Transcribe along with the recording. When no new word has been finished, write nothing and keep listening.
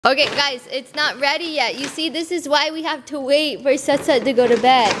Okay, guys, it's not ready yet. You see, this is why we have to wait for Sutton to go to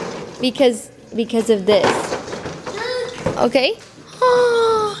bed. Because of this. Okay?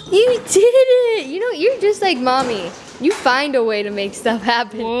 Oh, you did it! You know, you're just like mommy. You find a way to make stuff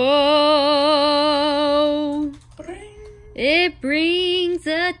happen. Whoa! It brings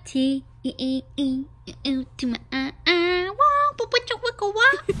a tea to my eye.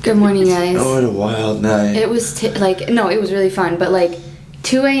 Good morning, guys. Oh, what a wild night. It was it was really fun, but like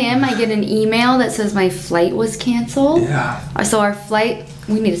 2 a.m. I get an email that says my flight was canceled. Yeah. So our flight,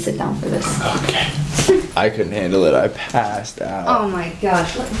 we need to sit down for this. Okay. I couldn't handle it. I passed out. Oh my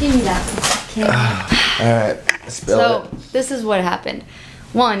gosh. Give me that. Alright, spill it. This is what happened.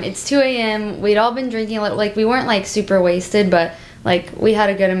 One, it's 2 a.m. We'd all been drinking a little, like we weren't like super wasted, but like we had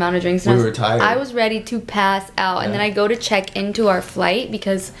a good amount of drinks. We were tired. I was ready to pass out, and then I go to check into our flight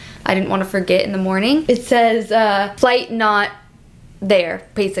because I didn't want to forget in the morning. It says flight not there,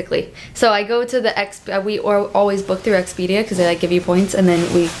 basically. So I go to the we always book through Expedia because they like give you points, and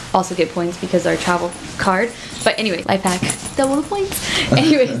then we also get points because our travel card. But anyway, life hack, double the points.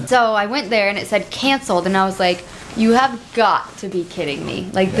 Anyway, so I went there and it said canceled, and I was like, you have got to be kidding me.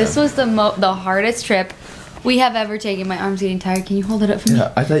 Like this was the hardest trip we have ever taken. My arm's getting tired. Can you hold it up for me?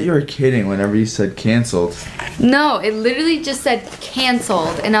 Yeah, I thought you were kidding whenever you said canceled. No, it literally just said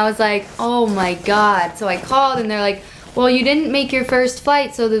canceled, and I was like, oh my god. So I called and they're like, well, you didn't make your first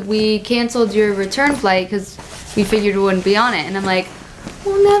flight, so that we canceled your return flight because we figured we wouldn't be on it. And I'm like,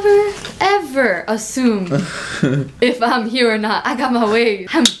 we'll never ever assume if I'm here or not. I got my way.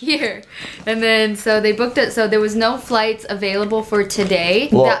 I'm here. And then so they booked it. So there was no flights available for today.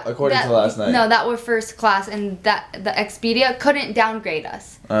 Well, according to last night. No, that were first class, and that the Expedia couldn't downgrade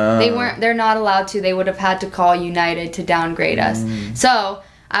us. They're not allowed to. They would have had to call United to downgrade us. So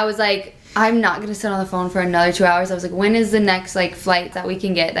I was like, I'm not gonna sit on the phone for another 2 hours. I was like, when is the next like flight that we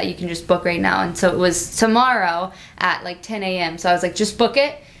can get that you can just book right now? And so it was tomorrow at like 10 a.m. So I was like, just book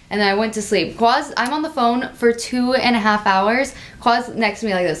it. And then I went to sleep. I'm on the phone for 2.5 hours. Qua's next to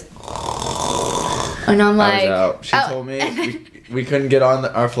me like this. And I'm like, I was out. She told me we couldn't get on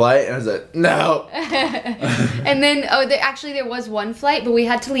our flight, and I was like, no. And then, there was one flight, but we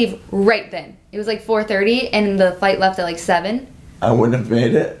had to leave right then. It was like 4:30, and the flight left at like 7. I wouldn't have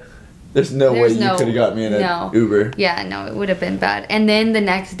made it. There's no way you could have got me in an Uber. Yeah, no, it would have been bad. And then the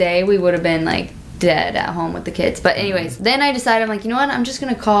next day, we would have been like dead at home with the kids. But anyways, then I decided, I'm like, you know what? I'm just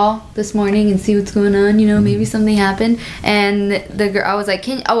gonna call this morning and see what's going on. You know, maybe something happened. And the girl, I was like,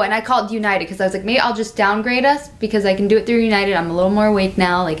 and I called United because I was like, maybe I'll just downgrade us because I can do it through United. I'm a little more awake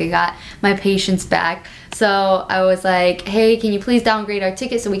now. Like I got my patience back. So I was like, hey, can you please downgrade our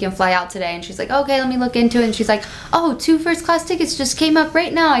ticket so we can fly out today? And she's like, okay, let me look into it. And she's like, oh, 2 first class tickets just came up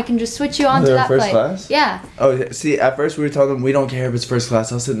right now. I can just switch you on to that first flight. Class? Yeah. Oh, see, at first we were telling them we don't care if it's first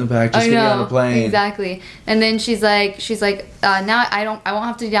class. I'll sit in the back. Just get me on the plane. Exactly. And then she's like, now I won't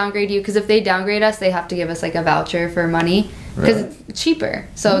have to downgrade you because if they downgrade us, they have to give us like a voucher for money because it's cheaper.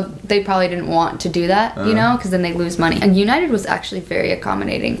 So they probably didn't want to do that, you know, because then they lose money. And United was actually very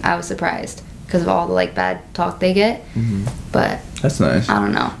accommodating. I was surprised because of all the like bad talk they get. But that's nice. I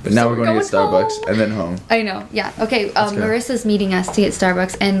don't know. But now we're going to get Starbucks and then home. I know. Yeah. Okay. Marissa's meeting us to get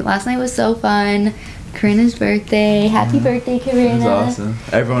Starbucks, and last night was so fun. Karena's birthday. Happy birthday, Keren. It was awesome.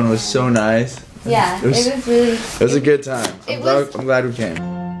 Everyone was so nice. Yeah. It was really. It was a good time. I'm glad we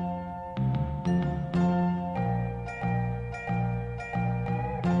came.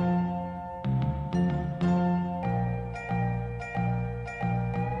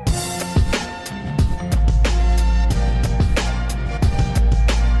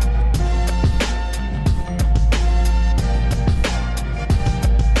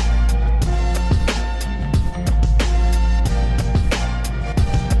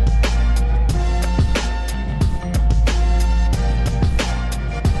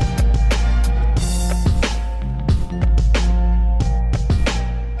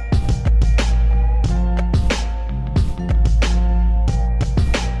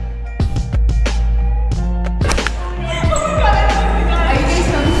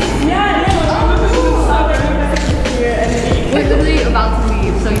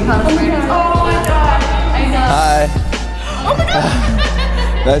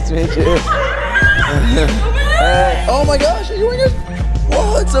 Nice to meet you. Hey. Oh my gosh, are you wearing it?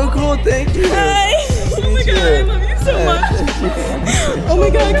 Whoa, it's so cool. Thank you. Hi. Oh my god, I love you so much. Oh my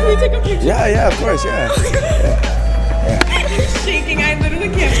god, can we take a picture? Yeah, of course, yeah. I'm shaking. I literally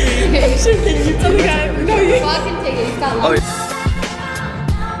can't breathe. I'm shaking. Oh my god. No, you can take it. He's got long.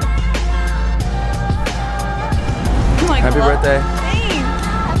 Happy birthday.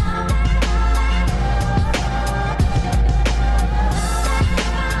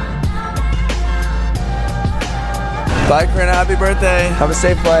 Bye, Keren. Happy birthday. Have a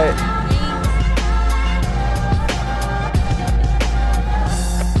safe flight.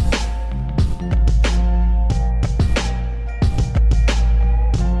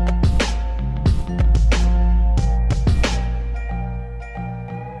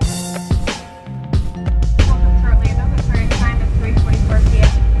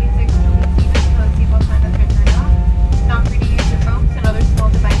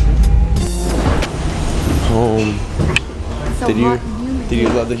 Home. Did you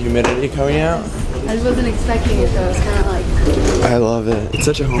love the humidity coming out? I wasn't expecting it though. It's kind of like. I love it. It's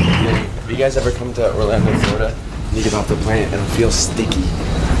such a home feeling. If you guys ever come to Orlando, Florida, and you get off the plane and it feels sticky.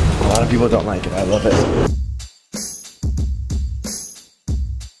 A lot of people don't like it. I love it.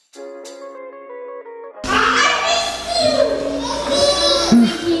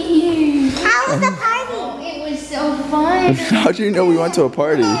 How was the party? It was so fun. How'd you know we went to a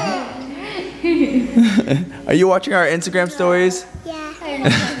party? Are you watching our Instagram stories? Yeah. And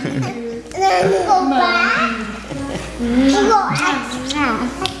then you go back. You go extra.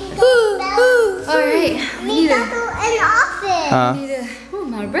 Alright. We need to go in the office. Huh? Oh,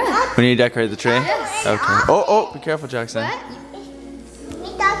 I'm out of breath. We need to decorate the tree? Yes. Okay. Oh, be careful, Jackson. What? We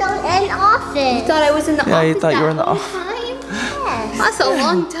thought it was in the office. You thought I was in the office? Yeah, you thought you were in the that office. whole time? Yes. That's a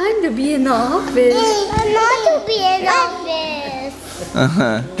long time to be in the office. I'm not to be in the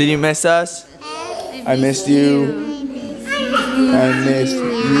office. Did you miss us? I missed you. I missed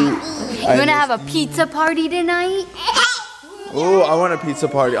you. You wanna have a pizza party tonight? Oh, I want a pizza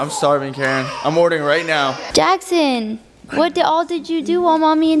party. I'm starving, Keren. I'm ordering right now. Jackson, what all did you do while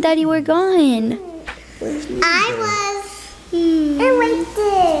mommy and daddy were gone? I was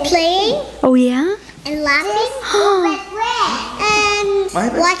playing Oh yeah? and laughing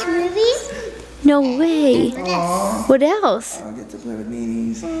and watch movies. No way. What else? I'll get to play with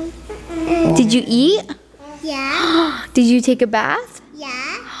Nini's. Did you eat? Yeah. Did you take a bath?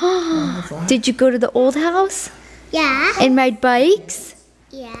 Yeah. Did you go to the old house Yeah. and ride bikes?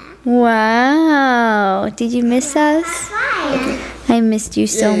 Yeah. Wow. Did you miss us? Right. I missed you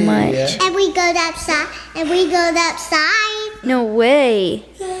so much. And we go outside. And we go outside. No way.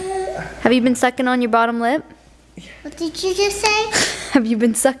 Have you been sucking on your bottom lip? What did you just say? Have you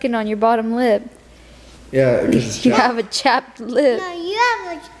been sucking on your bottom lip? Yeah, because it's You have a chapped lip. No, you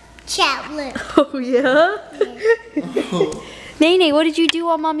have a chat lip. Oh yeah? Nene, what did you do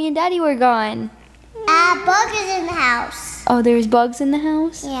while mommy and daddy were gone? Bug is in the house. Oh, there's bugs in the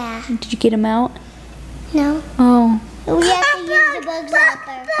house? Yeah. Did you get them out? No. Oh, We have to use the bugs out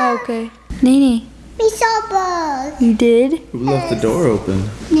there. okay. Nene, We saw bugs. you did? Who left the door open?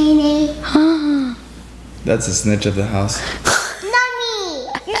 Nene. That's a snitch of the house. Not me.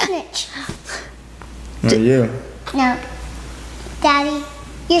 You're snitch. Or you? No. Daddy,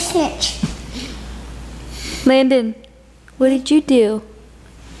 you're snitch. Landon, what did you do?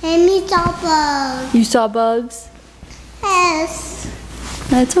 And we saw bugs. You saw bugs? Yes.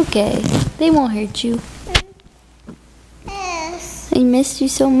 That's okay. They won't hurt you. Yes. I missed you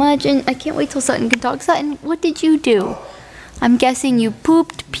so much, and I can't wait till Sutton can talk. Sutton, what did you do? I'm guessing you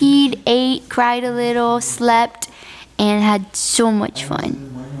pooped, peed, ate, cried a little, slept, and had so much fun.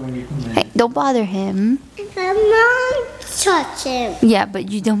 Hey, don't bother him. I'm not touch him. Yeah,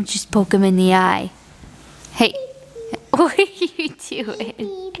 but you don't just poke him in the eye. Hey, what are you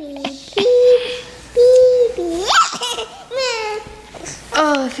doing?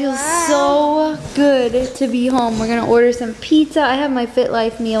 Oh, it feels so good to be home. We're gonna order some pizza. I have my Fit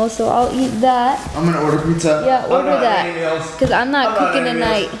Life meal, so I'll eat that. I'm gonna order pizza. Yeah, order I'm not that. eating meals. Because I'm not cooking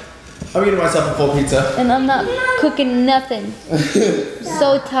tonight. I'm eating myself a full pizza. And I'm not cooking nothing.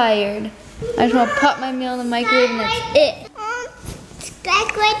 So tired. I just want to pop my meal in the microwave and that's it.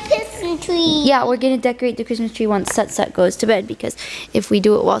 Decorate Christmas tree. Yeah, we're going to decorate the Christmas tree once Sut goes to bed, because if we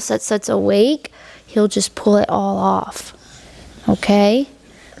do it while Sut's awake, he'll just pull it all off. Okay?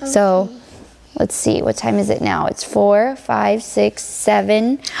 So, let's see. What time is it now? It's 4, 5, 6,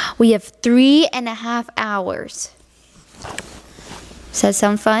 7. We have 3.5 hours. Does that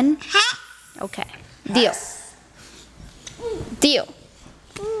sound fun? Okay. Deal. Deal.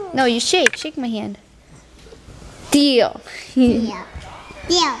 No, you shake. Shake my hand. Deal. Deal.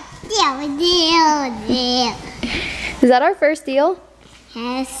 Deal. Is that our first deal?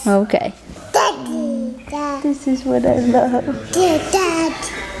 Yes. Okay. Daddy. Dad. This is what I love. Dad.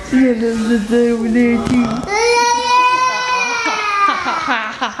 You love the day with it.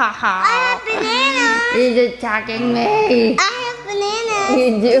 I have banana. You're attacking me. I have banana. You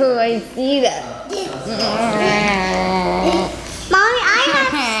do. I see that. Mommy, I have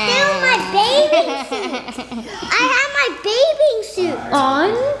still my bathing suit. I have my bathing suit. On?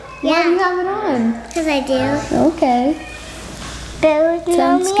 Why do you have it on? Because I do. Okay. But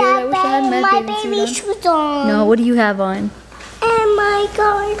Sounds mommy, good. I wish I had my baby bathing shoes on. No, what do you have on? And my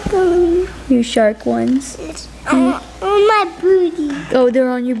cartoon. Your shark ones. On my booty. Oh, they're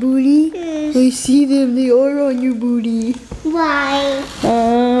on your booty? Yes. I see them. They are on your booty. Why?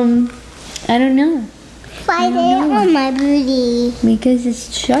 I don't know. Why they on my booty? Because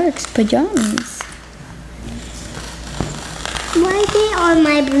it's shark's pajamas. Why they on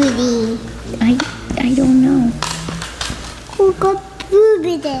my booty? I don't know. Who got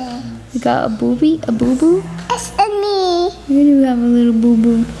booby there? You got a boobie? A boo-boo? It's a me. You do have a little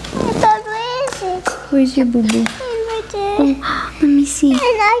boo-boo. But where is it? Where's your boo-boo? It's right there. Oh, let me see. And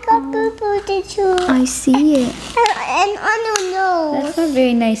I got boo-boo there too. I see it. And I don't know. That's not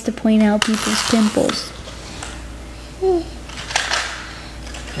very nice to point out people's pimples.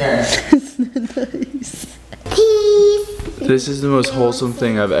 Karen, It's not nice. Peace. this is the most wholesome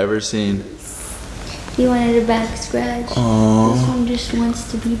thing I've ever seen. You wanted a back scratch. This Oh, one just wants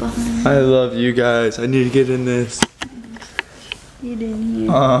to be behind. I love you guys. I need to get in this. Get in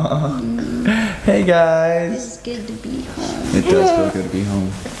here. Hey guys. It's good to be home. It does feel good to be home.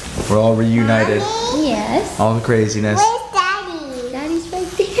 We're all reunited. Yes. All the craziness. Where's Daddy? Daddy's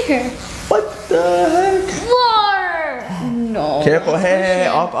right there. What the heck? Floor! No. Careful. Hey,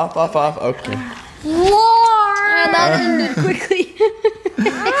 off. Okay. And that ended quickly.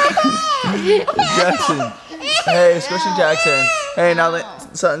 Jackson. Hey, squishing Jackson. Hey, now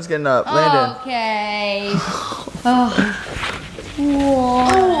Sutton's getting up. Landon. Okay. Oh.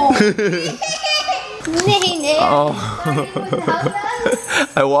 Whoa. Oh.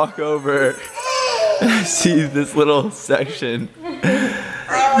 I walk over and I see this little section. I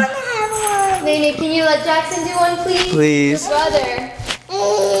want to have one. Nene, can you let Jackson do one, please? Please. Good brother.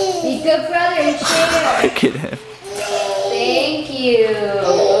 Be good brother and share. Look at him. Thank you.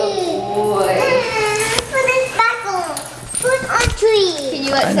 Good boy. Put it back on. Put on tree. Can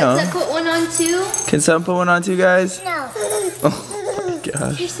you let I know. Set put one on too? Can someone put one on too, guys? No. Oh my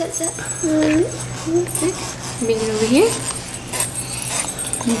gosh. Here, Set. Bring it over here.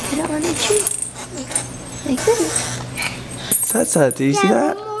 You put it on the tree. Like this. Sat, do you see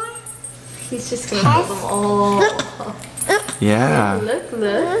that? He's just gonna hold them all. Yeah. Look.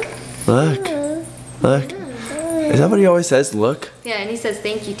 Look. Is that what he always says? Look? Yeah, and he says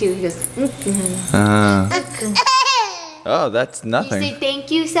thank you too. He goes, Oh, that's You nothing. say thank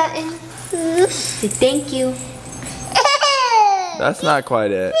you, Sutton? Say thank you. That's not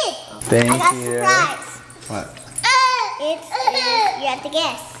quite it. Thank I got you. surprise. What? It's you have to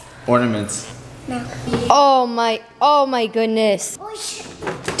guess. Ornaments. No. Oh my goodness.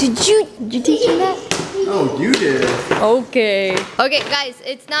 Did you teach him that? Oh, you did. Okay. Okay, guys,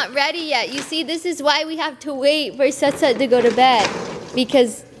 it's not ready yet. You see, this is why we have to wait for Set to go to bed.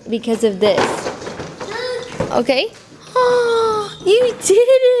 Because of this. Okay? Oh, you did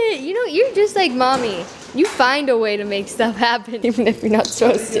it! You know, you're just like mommy. You find a way to make stuff happen even if you're not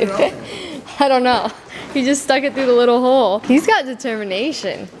supposed to. I don't know. He just stuck it through the little hole. He's got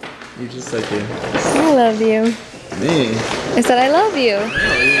determination. You just like you. I love you. Me? I said I love you. Oh,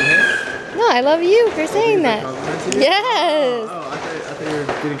 you in here? No, I love you for saying that. Complimented you? Yes. Oh, I thought you were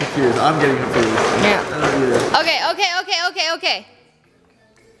getting confused. I'm getting confused. Yeah. I don't Okay.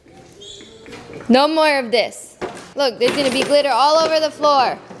 No more of this. Look, there's gonna be glitter all over the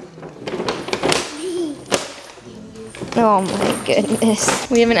floor. Oh my goodness.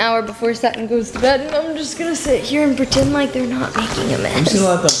 We have an hour before Sutton goes to bed and I'm just gonna sit here and pretend like they're not making a I'm mess. just gonna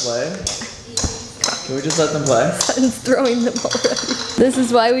let them play. Can we just let them play? Sutton's throwing them already. This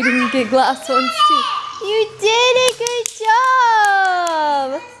is why we didn't get glass ones too. You did it, good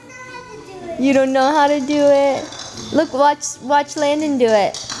job. You don't know how to do it. Look, watch Landon do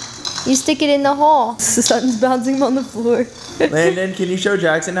it. You stick it in the hole. Sutton's bouncing him on the floor. Landon, can you show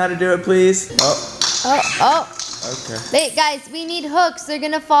Jackson how to do it, please? Oh. Okay. Wait, guys, we need hooks. They're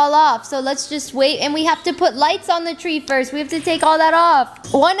gonna fall off. So let's just wait. And we have to put lights on the tree first. We have to take all that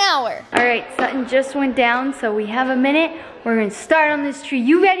off. 1 hour. All right, Sutton just went down, so we have a minute. We're gonna start on this tree.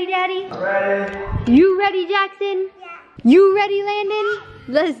 You ready, Daddy? I'm ready. You ready, Jackson? Yeah. You ready, Landon?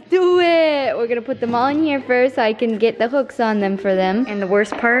 Let's do it. We're gonna put them all in here first so I can get the hooks on them for them. And the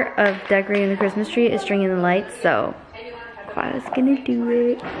worst part of decorating the Christmas tree is stringing the lights, so Khoa's gonna do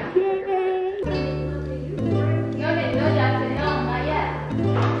it. Yay! No, Jackson, no, not yet.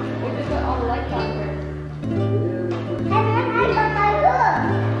 We're just put all the lights on first.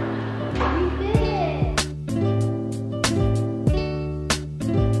 You did it!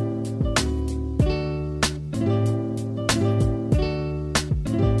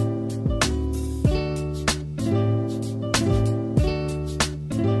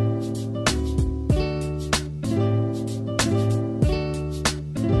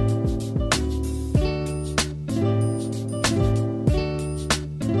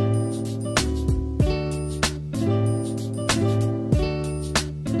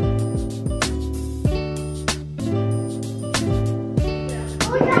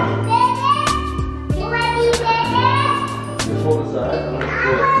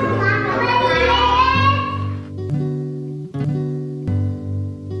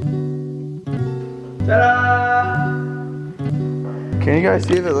 Ta-da! Can you guys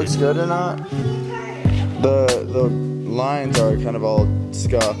see if it looks good or not? The lines are kind of all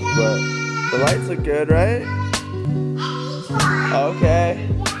scuffed, but the lights look good, right? Okay.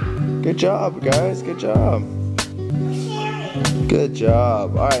 Good job, guys. Good job. Good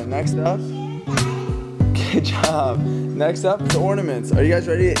job. All right, next up. Good job. Next up is ornaments. Are you guys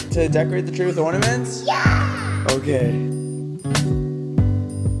ready to decorate the tree with ornaments? Yeah. Okay.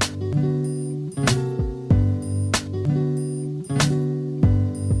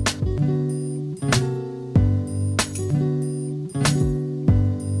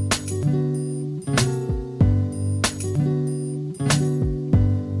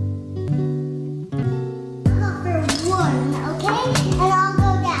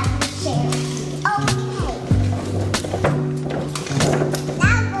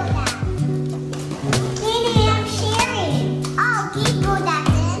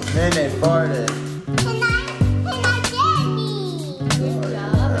 Nene farted. And I did me. Good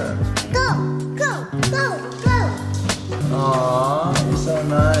job. Go. Aww, you're so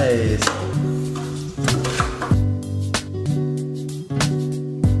nice.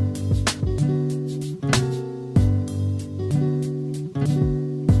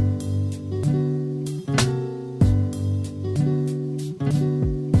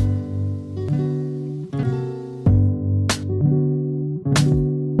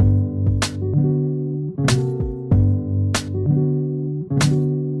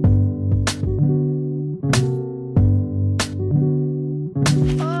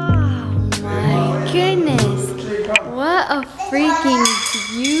 What a freaking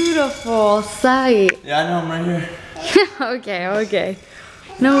beautiful sight. Yeah, I know, I'm right here. Okay.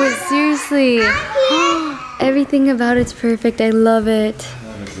 No, but seriously. Everything about it's perfect. I love it.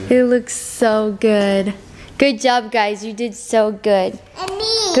 It looks so good. Good job, guys. You did so good. And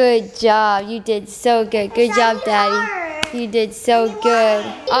me. Good job. You did so good. Good job, Daddy. You did so good.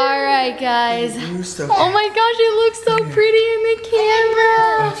 All right, guys. Oh my gosh, it looks so pretty in the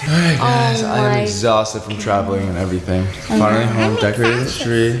camera. Alright guys, Oh I am my- exhausted from traveling and everything. Finally home, decorating the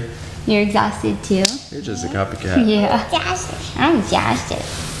tree. You're exhausted too? You're just a copycat. Yeah. I'm exhausted.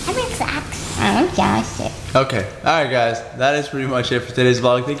 I'm exhausted. Okay, alright guys, that is pretty much it for today's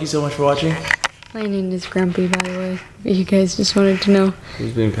vlog. Thank you so much for watching. My name is Grumpy, by the way. You guys just wanted to know.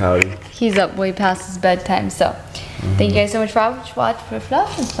 Who's being pouty? He's up way past his bedtime, so thank you guys so much for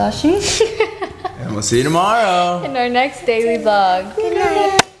watching. And we'll see you tomorrow. In our next daily vlog. Good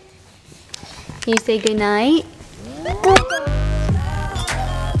night. Can you say good night?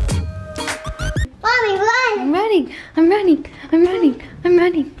 Mommy, run. I'm running.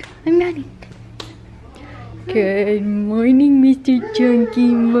 Good morning, Mr. Chunky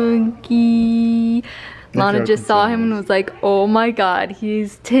Monkey. Lana just saw him and was like, oh my god,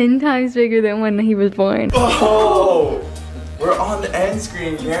 he's 10 times bigger than when he was born. Oh, we're on the end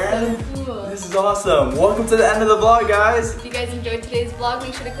screen, Karen. This is awesome. Welcome to the end of the vlog, guys. If you guys enjoyed today's vlog,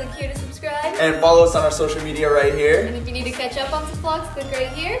 make sure to click here to subscribe. And follow us on our social media right here. And if you need to catch up on some vlogs, click right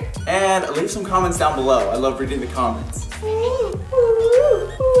here. And leave some comments down below. I love reading the comments.